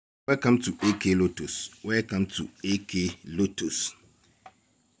Welcome to AK Lottos. Welcome to AK Lottos.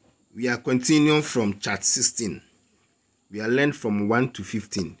 We are continuing from chart 16. We are learned from 1 to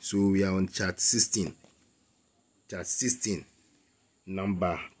 15. So we are on chart 16. Chart 16,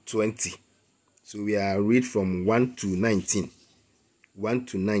 number 20. So we are read from 1 to 19. 1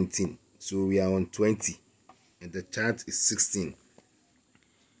 to 19. So we are on 20. And the chart is 16.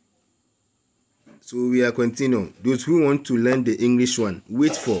 So we are continuing. Those who want to learn the English one,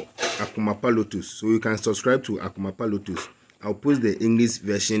 wait for AGYENKWA Lottos. So you can subscribe to AGYENKWA Lottos. I'll post the English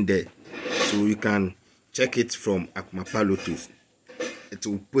version there. So you can check it from AGYENKWA Lottos. It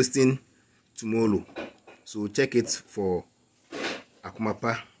will posting tomorrow. So check it for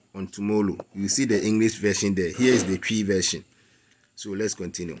AGYENKWA on tomorrow. You see the English version there. Here is the Twi version. So let's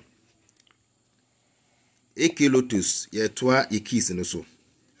continue. AK Lottos, ye toa ye keys no so.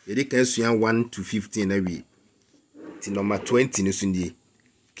 Yedi kan sua 1 to 15 na wi. Ti number 20 no so ndie.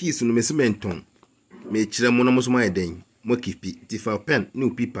 Keys no mesi menton. Me kire mo no mo so ma eden. Mo kipi ti fa pen no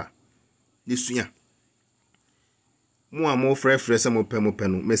paper. Ni sua. Mo amo frefre se mo pen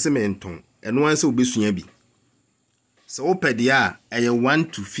no mesi menton. Eno an se obesua bi. So opede a eye 1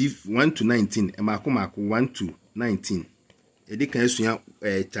 to 5 1 to 19 e mako 1 to 19. Yedi kan sua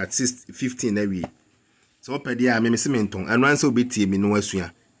chart 15 na wi. So opede a me mesi menton. Eno an se obetie mi no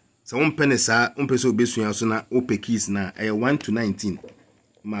asua. So umpene sa umpeso obesua so na ope keys na 1 to 19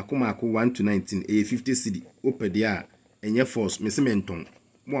 mako 1 to 19 50 cedi opede a enye force mesementon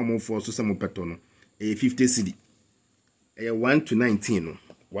mo amon force so mo peto no 50 cedi 1 to 19 no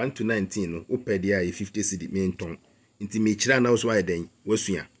 1 to 19 no opede a 50 cedi menton nti me kira na so ayeden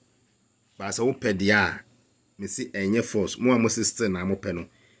wasua ba sa opede a mesi enye force mo amon sister na mo pe no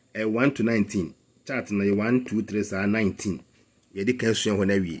 1 to 19 chart na 1 2 3 sa 19 yedi kan sua ho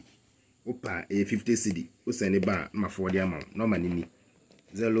na wie opa 50 cedi o send ba ma for the amount no mani ni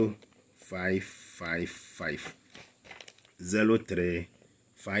 0555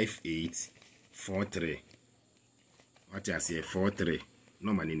 035843 what you say 43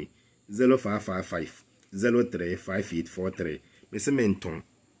 no mani ni 0555 035843 me menton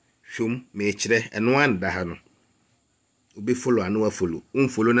hwom me kire eno an da ha no obi follow anu wa follow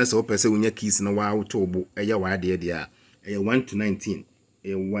follow na se o pese unya keys na wa auto obo eya wa de a 1 to 19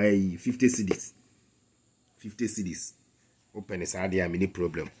 why 50 cedis 50 cedis open is adia mini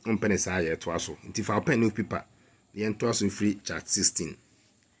problem open is aye to aso nti fa open new paper yen to aso free chart 16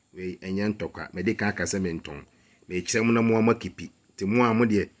 we enyen toka medical akase menton me kire mu na mo amakipi te mo amo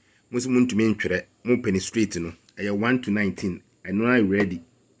de musu ntumi ntwere mo pen straight no 1 to 19 I know I ready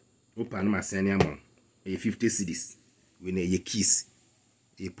open ma sene amon 50 cedis we na ye keys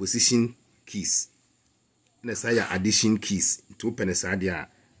a position keys na saya addition keys to open sadia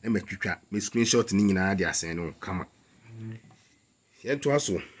na matwitwa me screenshot ni nyina ade asen no kama to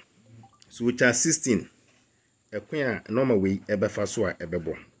aso so cha 16 ekwan normal way ebefa so a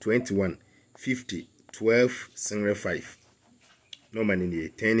ebebo 21 50 12 05 normal ni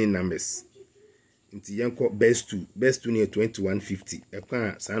 10 numbers nti yanko best 2 ni 21 50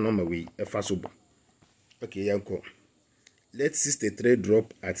 ekwan sa normal way efa so bo okay yanko let 63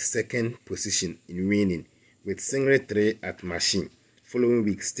 drop at second position in winning with single 3 at machine. Following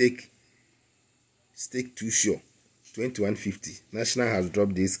week, stake 2 sure 2150. National has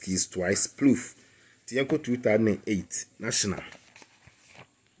dropped these keys twice. Proof. Tianko 2008 National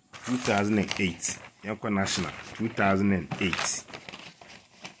 2008 Yanko National 2008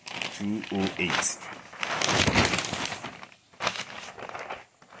 208.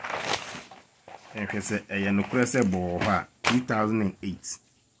 And he said, "I no pressure boha 2008."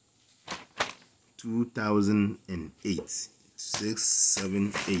 2008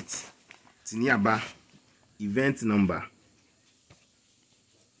 678 Tiniaba event number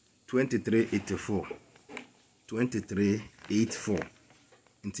 2384 2384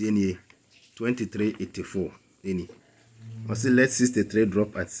 Ntieni 2384 any also let 63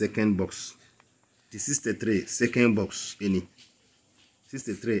 drop at second box the 63 second box any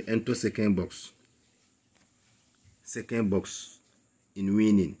 63 enter second box in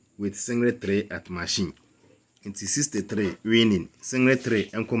winning with single 3 at machine. Into 63 winning single 3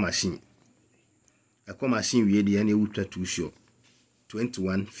 enko machine. Enko machine we dey any ultra 2 sure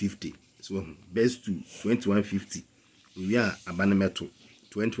 2150. So best 2 2150. We are abanemeto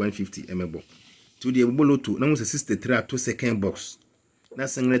 2150 emebo. To the Lotto na 63 at 2 second box. Na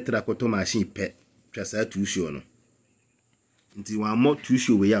single 3 akoto machine pe twasa 2 sure no. Into one more 2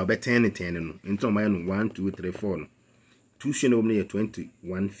 sure we are better 10 no. Into my 1 2 3 4 no. 2 sure no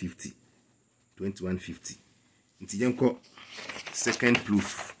 2150. 2150. Nti yanko second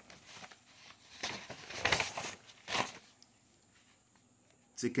proof.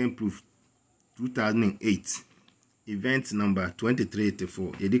 Second proof 2008. Event number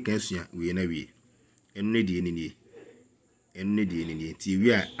 2384. Yedi kansuya we na we. Enu ne die ni. Enu ne die ni. Ti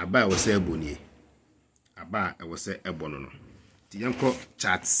wi a aba wo se ebo ni. Aba wo se ebo no no. Ti yanko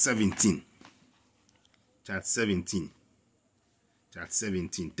chart 17. Chart 17. Chart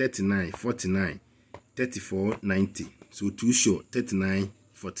 17. 39, 49, 34, 90. So too short. 39,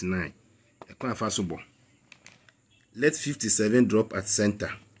 49. Ekwa afaso bo. Let 57 drop at center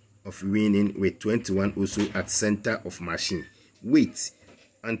of winning with 21 also at center of machine. Wait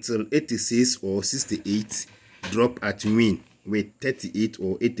until 86 or 68 drop at win with 38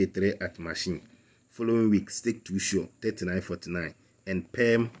 or 83 at machine. Following week, stick to show 39, 49 and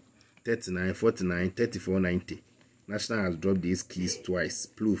perm 39, 49, 34, 90. National has dropped these keys twice.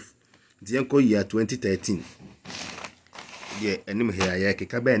 Proof. The year 2013. Yeah, anim here, yeah,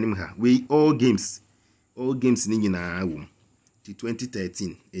 kekaba anim ha. We all games ni na awum.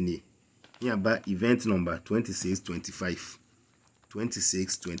 2013 any. Here about event number 2625.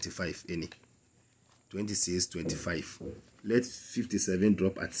 2625 any. 2625. Let 57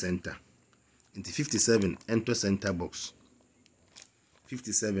 drop at center. Into 57 enter center box.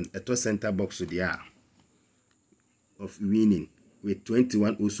 57 enter center box to the R of winning with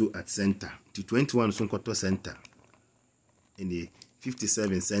 21 also at center. To 21 so enter center. In the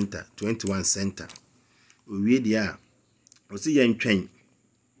 57 center, 21 center. We there. We see yan train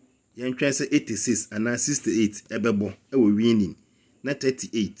say 86 and 68 ebebo e we winning. Na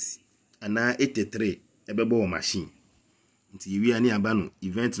 38 and 83 ebebo machine. Nti we ani aba no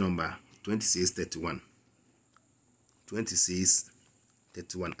event number 2631.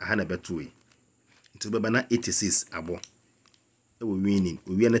 2631 ahana beto e. Nti beba na 86 abo e we winning.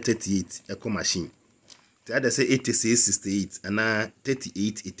 We na 38 e ko machine. The other say 86, 68, and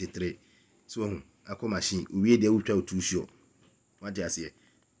 38, 83. So, I call machine. We the ultra too sure. What do I say?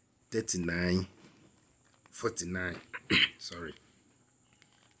 39, 49. Sorry.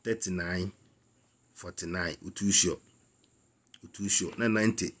 39, 49. Too sure. Too sure. Na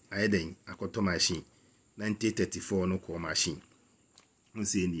 90. I then I call to machine. 90, 34. No call machine. I'm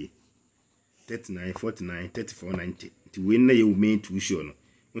saying 39, 49, 34, 90. To win you mean too sure. No.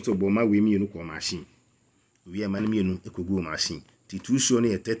 So, Boma, we mean no call machine. We are manimienu ekogu machine. The two show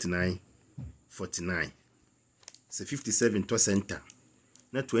near 39, 49. So 57 to center.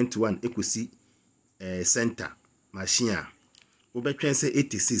 Na 21 ekosi center machine. Obe train say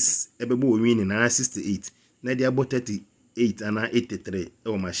 86. Ebebo winning na 68. Na dia bo 38 and 83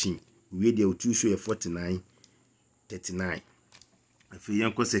 e machine. We dey two show 49, 39. Afi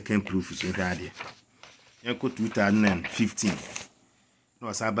yanko second proof so hade. Yanko 2015. No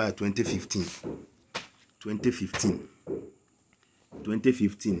asaba 2015. 2015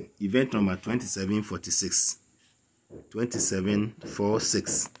 event number 2746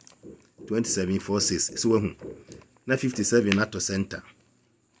 2746 so na 57 at center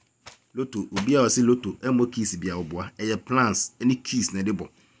Lotto obi a osi Lotto emo keys bia oboa eye plans any keys na debo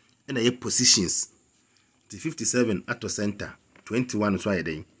na eye positions the 57 at center 21 so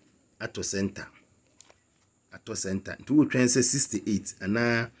ayeden at center to train say 68 and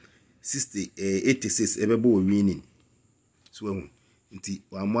 86 ebebo winning so nti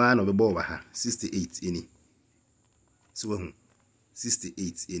wamwa no bebo ba ha 68 eni so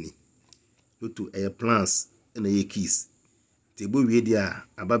 68 eni Lotto air plans na ye keys tebo wie dia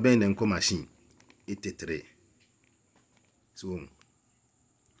ababen na nko machine 83 so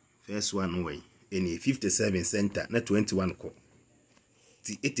first one way eni 57 center na 21 ko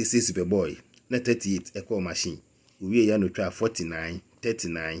ti 86 be boy na 38 equal machine wie ya no twa 49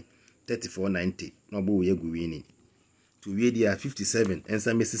 39 34, 90. No bo we go winning. To we there 57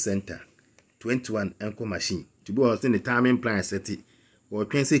 answer Messi center. 21 enko machine. To be also the timing plan set it. Or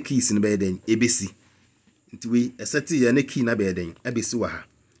can say keys in bed then ABC. To we a set ya ne key na bed then ABC wa ha.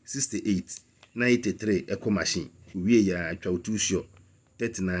 68 93 echo machine. We ya twa too sure.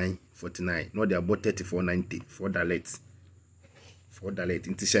 39 49. No they about 34 90 for the late. For the late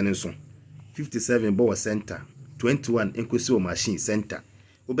into Shannon son. 57 bow center. 21 enko machine center.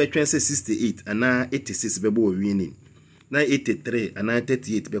 Obe train say 68 and 86 bebo winning. Na 83 and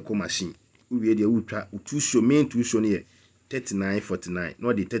 38 beko machine. We dey ultra two show main two show near 39 49.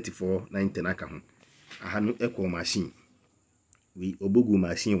 No the 34 90 naka ho. Aha no equal machine. We obogu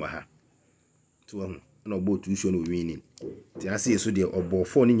machine wa ha. To ho na obo two show no winning. Ti ase so de obo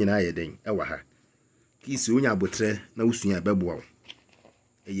 4 ni nyina ayeden e wa ha. Keys onya abotre na usua bebo wo.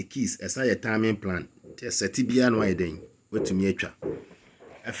 Eye keys esa ye timing plan. Ti seti bia no ayeden. Wetumi atwa.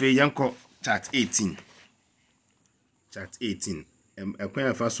 Afi yanko chart 18. Chart 18. Ekwan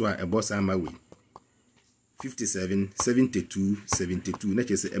afa so a ebosa ama we. 57 72 72 na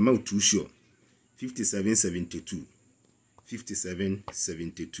chese amount too sure 57 72 57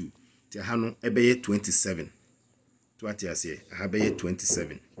 72 ti ha no ebeye 27 to atiase ha beye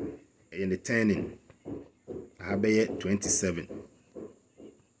 27 e the turning ha beye 27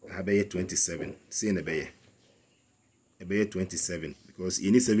 ha beye 27 see na beye 27 because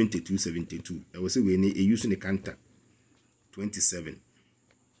any 72 72 I was say we need use the counter 27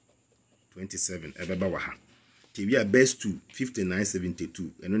 ebeba wa ha ti we are best 2 59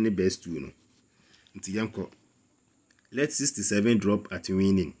 72 and only best 2 no nti yanko let 67 drop at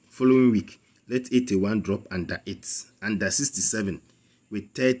winning following week let 81 drop under 8 under 67 with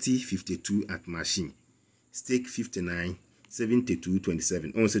 30 52 at machine stake 59 72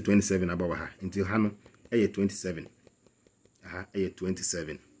 27 on say 27 abawa ha until hano 27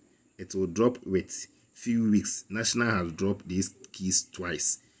 27 it will drop with few weeks. National has dropped these keys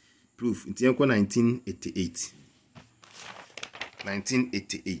twice. Proof in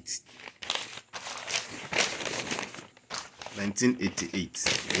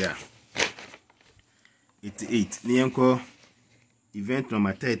 1988 yeah 88 niyanko event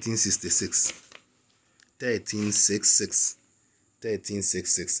number 1366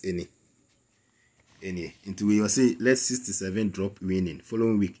 any into we say let 67 drop winning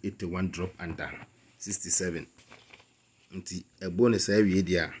following week 81 drop under 67 until a bonus area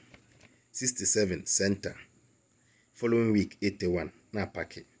there 67 center following week 81 na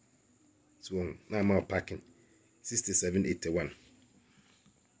packing so now more packing 67 81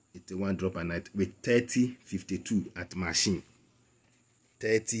 drop a night with 30 52 at machine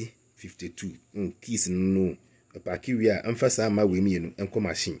 30 52 keys no a packing we are emphasize my women and come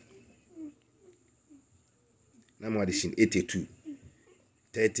machine now addition 82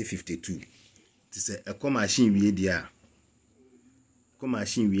 30 52 to say a come machine we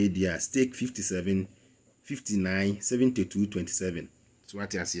there stake 57 59 72 27 so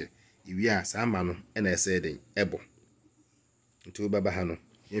what you say we are some no and I said ebo into baba ha no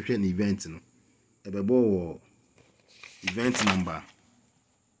yehwe an event no ebebo event number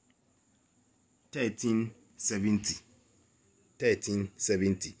 1370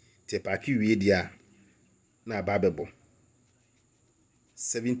 te paki we dia na babebo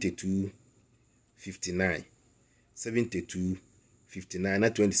 72 59 72 59 na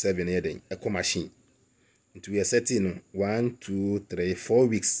 27 eden eco machine into we are setting 1 2 3 4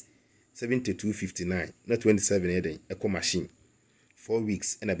 weeks 72 59 na 27 eden eco machine 4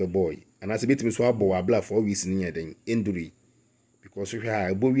 weeks and a boy and as a bit so abo abla 4 weeks ni eden injury because we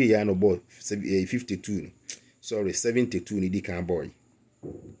have bo we ya no boy 52 sorry 72 ni di can boy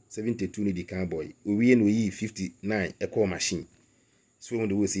 72 ni di can boy we no yi 59 eco machine so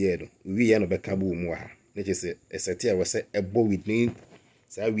when we see here we ya no be ka bo mu ha na che se esetia we say ebo with ni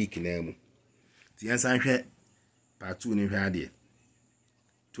sa week na mu ti yan san hwe part 2 ni hwe ade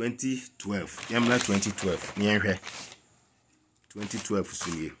 2012 yamla 2012 ni hwe 2012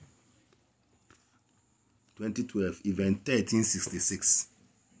 suye 2012 event 1366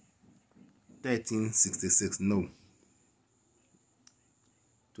 no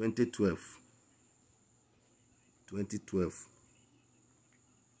 2012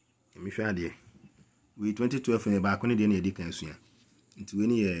 emi hwe ade we 2012 ne ba akone de na edi kan suya nti we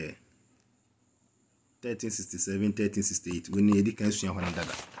ni 1367 1368 we ni edi kan suya ho na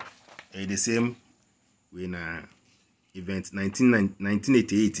dada the same we na event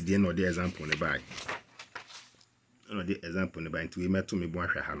 1988 the no the example ne buy no the example ne buy nti we meto me bo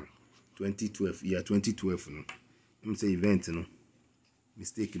ahwa ha no 2012 year 2012 no I'm say event no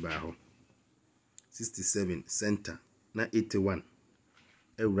mistake ba ho 67 center na 81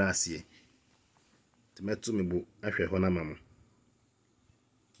 ewrasie meto me bo ahwe ho na mamo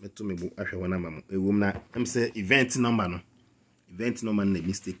ewom na I'm say event number no na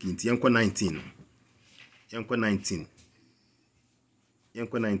mistake nti yanko 19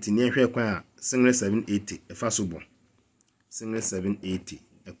 yehwe kwa single 780 efa sobo single 780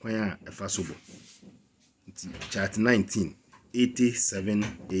 ekwan a efa sobo nti chart 19 87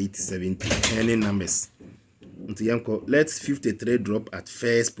 870 any numbers nti yanko let's 53 drop at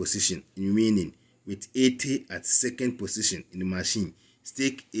first position in winning with 80 at second position in the machine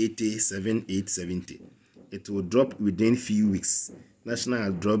stake 87 870 it will drop within few weeks. National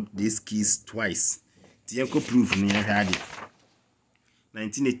has dropped these keys twice. Tienko proof ni hadi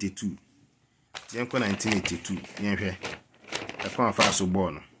 1982 Tienko 1982 nyenhwe ekwa afa so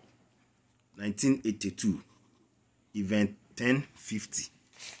ball no 1982 event 1050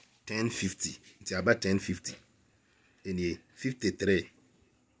 it's about 1050 any 53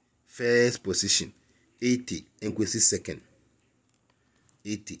 first position 80 enkwesi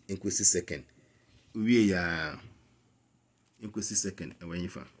second we ya inkwesi second when you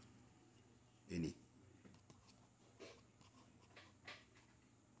fa any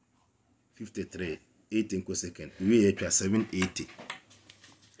 53 8 inko second we ya twa 780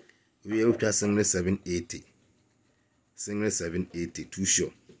 we ya twa 780 too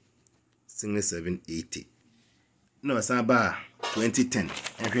sure 780 no saba 2010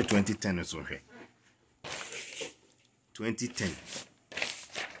 every 2010 so here 2010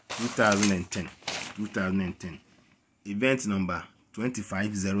 2010 event number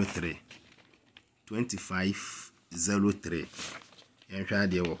 2503 and try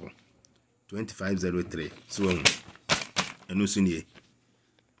the 2503 so and also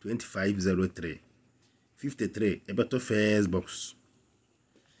 2503 53 about the first box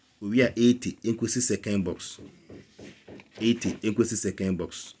we are 80 inclusive second box 80 inclusive second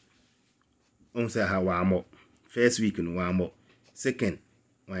box on say how one more first week no one more second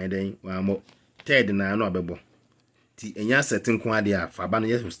one more third na no abebo ti enya setting kwa dia fa ba no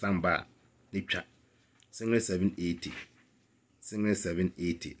yes stand by netwa single 780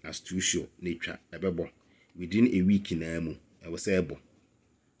 as too sure netwa abebo within a week na mu I was able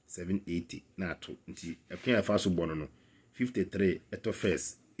 780 na to nti apia fa so bono no 53 eto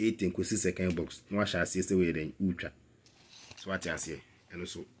first 8 nkosi second box no sha ase we den utwa so what you say eno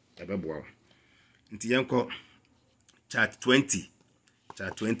so abebo nti yanko chart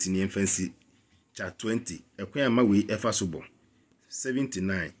 20 ni fancy chart 20 ekwan ama we efa so bo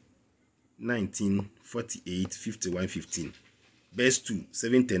 79 19 48 51 15 best 2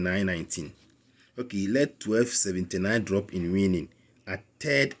 79 19. Okay, let 1279 drop in winning at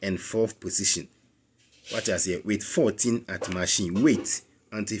third and fourth position. What I say with 14 at machine. Wait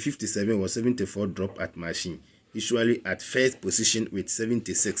until 57 or 74 drop at machine. Usually at first position with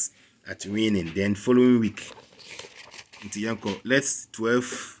 76 at winning. Then following week, until yanko let's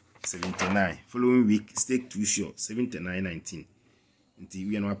 1279. Following week stake too short 79 19. Until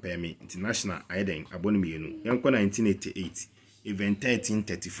we are not pay me international iden abonemi yanko 1988 event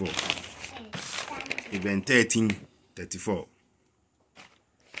 1334. Event 1334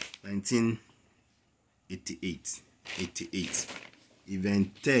 1988 88 event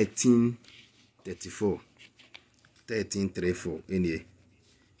 1334 1334 anyway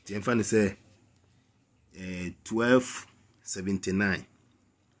the infant say 1279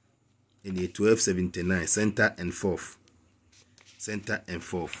 in the 1279 center and fourth center and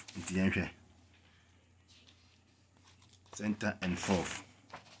fourth center and fourth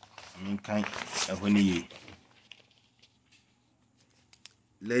kind of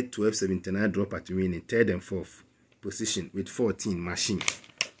let 1279 drop at winning third and fourth position with 14 machine.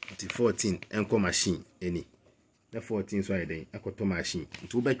 The 14 anchor machine any. The 14 so I then akoto machine.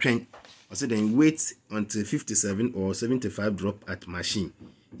 To be train or say then wait until 57 or 75 drop at machine.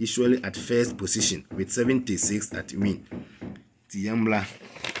 Usually at first position with 76 at win. The yambla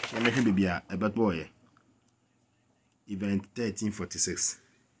yameke bibia about boy. Event 1346.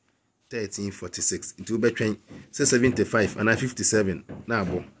 1346 into be train say 75 and 57 now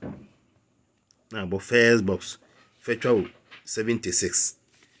bo first box fetch 76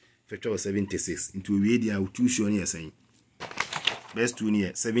 into we dia two show near saying best two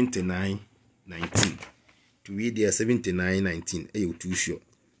near 79 19 to we dia 79 19 ayo two show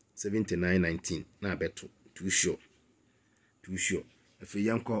 79 19 na beto two show if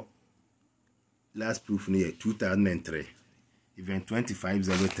yanko last proof near 2003 event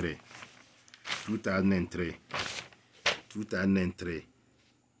 2503 2003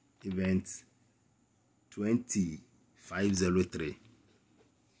 event 2503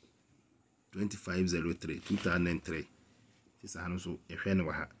 2003 this is so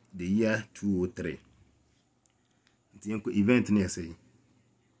the year 203 the event near say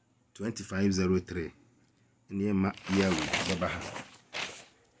 2503 near ma year we baba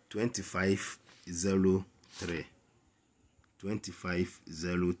 2503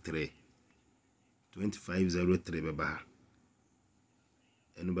 2503 baba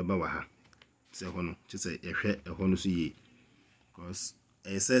enu baba wa ha se hono chese ehwe hono so ye cause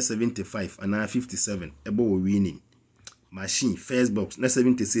say 75 and 57 ebo we winning machine first box na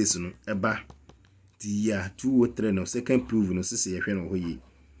 76 no eba the year 203 no second prove no se ehwe no ho ye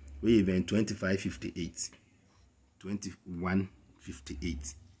we event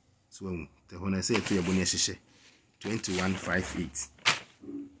 2158 so the hono say to yebo ne hyehyɛ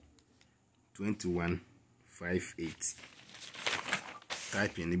 2158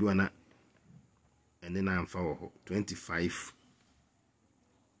 type in maybe one and then I'm for 25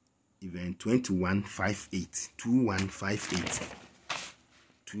 event 2158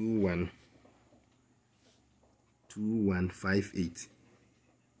 2158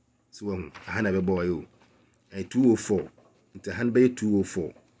 So ahana be boy o. 204. Nti han be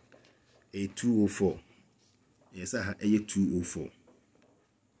 204. 204. Yes, I 204.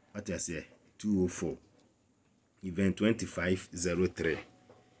 What I say? 204. Event 2503.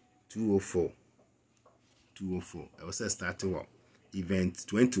 204. 204. I was starting what? Event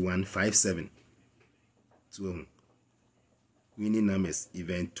 2157. So winning numbers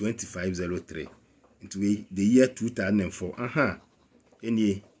event 2503. Into the year 2004.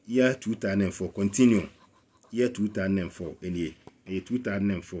 Any year 2004 continue. Year 2004 any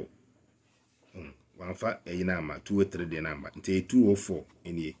 2004. One fa a number 203 the number. Into 204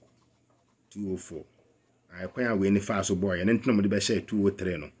 any 204. I quite win the fast boy and then no the share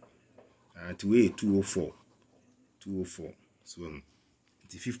 203 no. And to 204. 204. So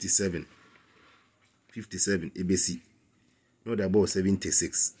it's 57. 57 ABC. No the about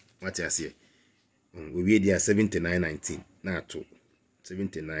 76. What I say? We there 7919. Now to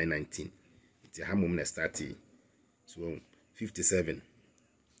 7919. It's a hamum na start. So 57.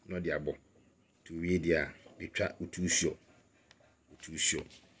 No the above. To we there be try too sure. Too sure.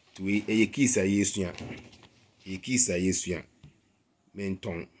 To we a kiss a yesuya. A kiss a yesuya.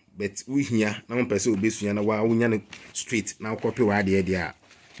 Menton. But we here now person obesuya na wa unya straight now copy wa there.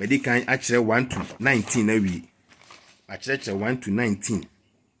 But they can actually 1 to 19 na we. Actually 1 to 19.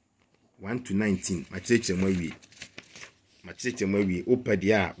 1 to 19. Actually mo we. Actually mo we. Opa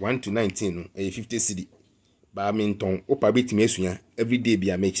dia 1 to 19 no 50 cedi. Ba menton opa betime esuya every day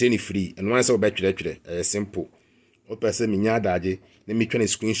be make sure ni free and once oba twere simple. Opa say me nya adaje na me twa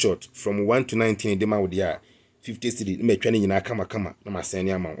screenshot from 1 to 19 de ma wo dia 50 cedi me twa ni nyina kama na ma send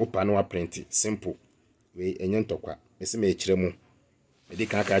ama opa na wa print simple. We enye ntokwa. Me se me kire mu. They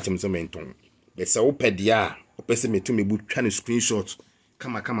can't catch him some menton. But so pedia, or person me to me book trying screenshot.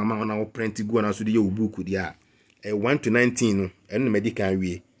 Come on, now print go and so the book with ya. 1 to 19, and medical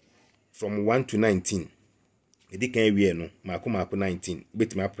we from 1 to 19. Medical we no, Marco 19,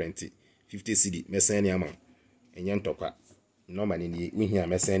 bet my print 50 cedi, messany amount. And yan talker. Normally, we hear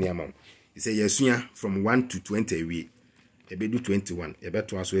messany amount. He say, yes, from 1 to 20 we. A bed do 21, a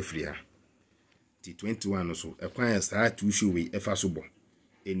bet was way free. T 21 or so, acquire start to show we a fasubo.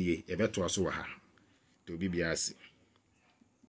 Any a better so ha to be biasi.